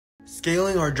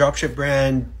Scaling our dropship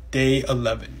brand, day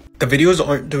 11. The videos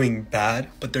aren't doing bad,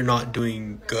 but they're not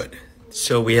doing good.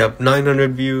 So we have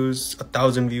 900 views,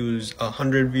 1,000 views,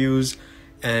 100 views,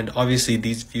 and obviously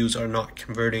these views are not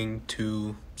converting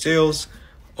to sales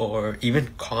or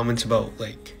even comments about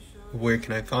like, where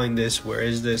can I find this, where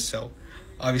is this? So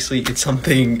obviously it's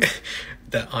something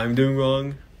that I'm doing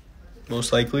wrong,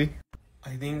 most likely.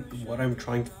 I think what I'm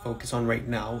trying to focus on right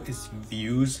now is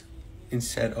views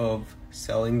instead of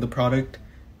selling the product,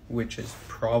 which is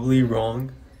probably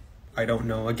wrong. I don't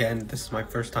know. Again, this is my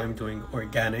first time doing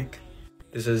organic.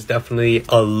 This is definitely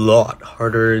a lot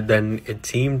harder than it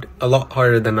seemed, a lot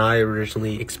harder than I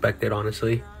originally expected,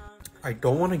 honestly. I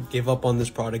don't want to give up on this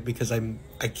product because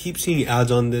I keep seeing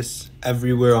ads on this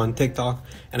everywhere on TikTok,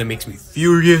 and it makes me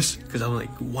furious because I'm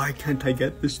like, why can't I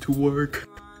get this to work?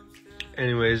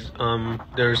 Anyways,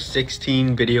 there's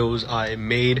 16 videos I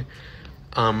made.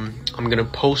 I'm gonna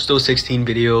post those 16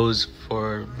 videos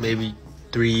for maybe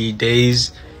 3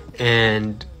 days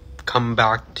and come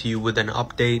back to you with an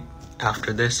update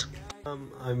after this.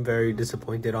 I'm very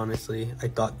disappointed, honestly. I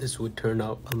thought this would turn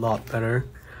out a lot better,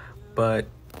 but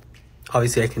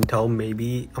obviously I can tell,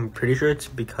 maybe, I'm pretty sure it's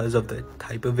because of the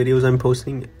type of videos I'm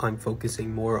posting. I'm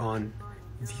focusing more on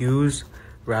views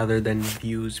rather than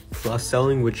views plus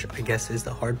selling, which I guess is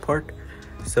the hard part.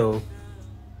 So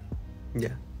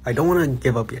yeah, I don't want to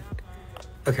give up yet.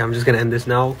 Okay, I'm just gonna end this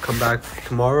now. Come back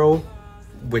tomorrow,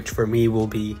 which for me will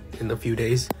be in a few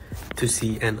days, to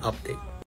see an update.